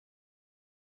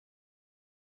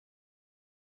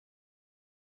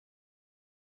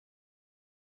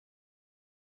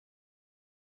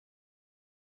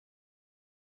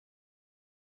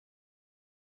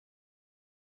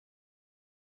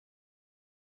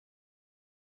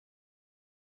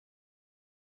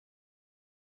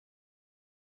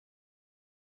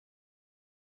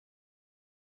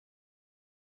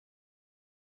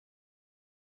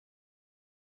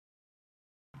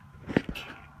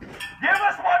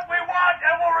us what we want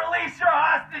and we'll release your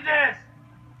hostages.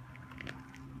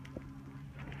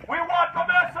 We want the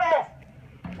missiles.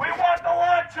 We want the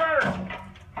launchers.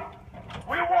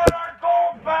 We want our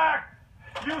gold back.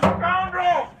 You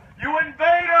scoundrels. You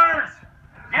invaders.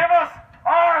 Give us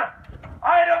our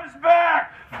items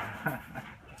back.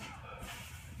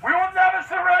 We will never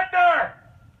surrender.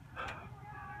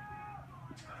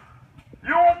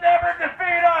 You will never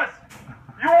defeat us.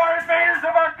 You are invaders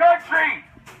of our country.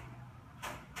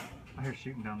 I hear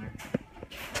shooting down there.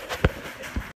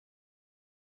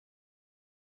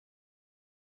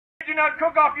 Do not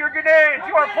cook off your grenades.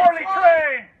 You are poorly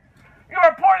trained. You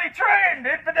are poorly trained,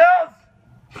 infidels.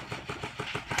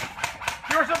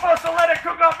 You were supposed to let it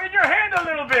cook off in your hand a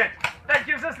little bit. That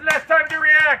gives us less time to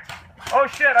react. Oh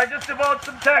shit, I just developed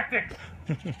some tactics.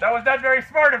 That was not very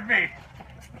smart of me.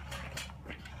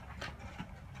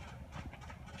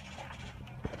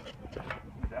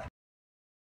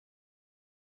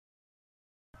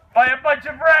 By a bunch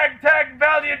of ragtag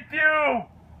valiant few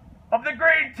of the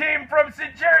green team from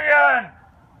Centurion.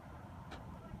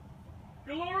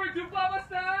 Glory to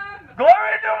Babastan!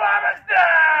 Glory to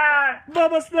Babastan!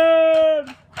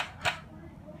 Babastan!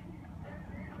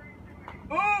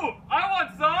 Ooh, I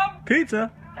want some!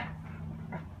 Pizza!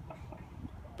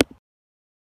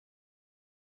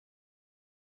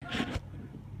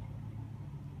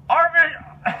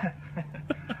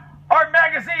 Our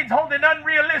magazines hold an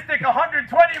unrealistic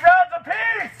 120 rounds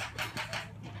apiece!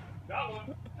 That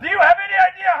one. Do you have any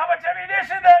idea how much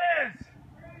ammunition that is?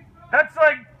 That's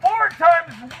like 4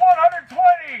 times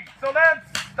 120, so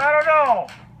that's, I don't know.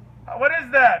 What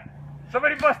is that?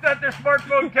 Somebody bust out their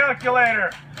smartphone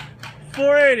calculator.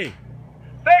 480.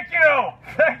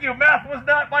 Thank you, math was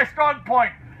not my strong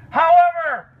point.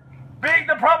 However, being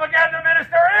the propaganda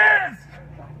minister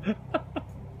is...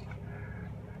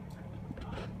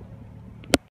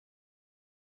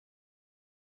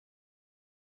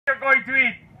 You're going to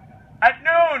eat at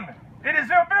noon. It is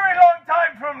a very long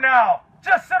time from now.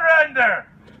 Just surrender.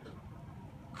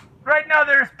 Right now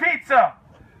there's pizza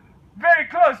very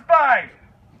close by.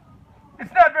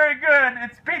 It's not very good.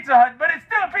 It's Pizza Hut, but it's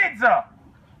still pizza.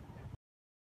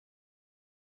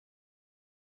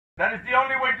 That is the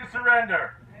only way to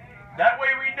surrender. That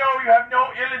way we know you have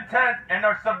no ill intent and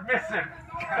are submissive.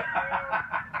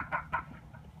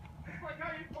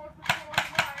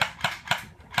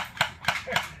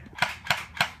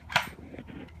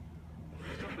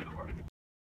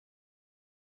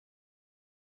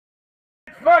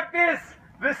 Fuck this!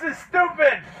 This is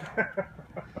stupid!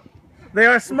 They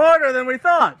are smarter than we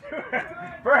thought.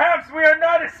 Perhaps we are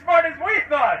not as smart as we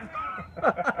thought!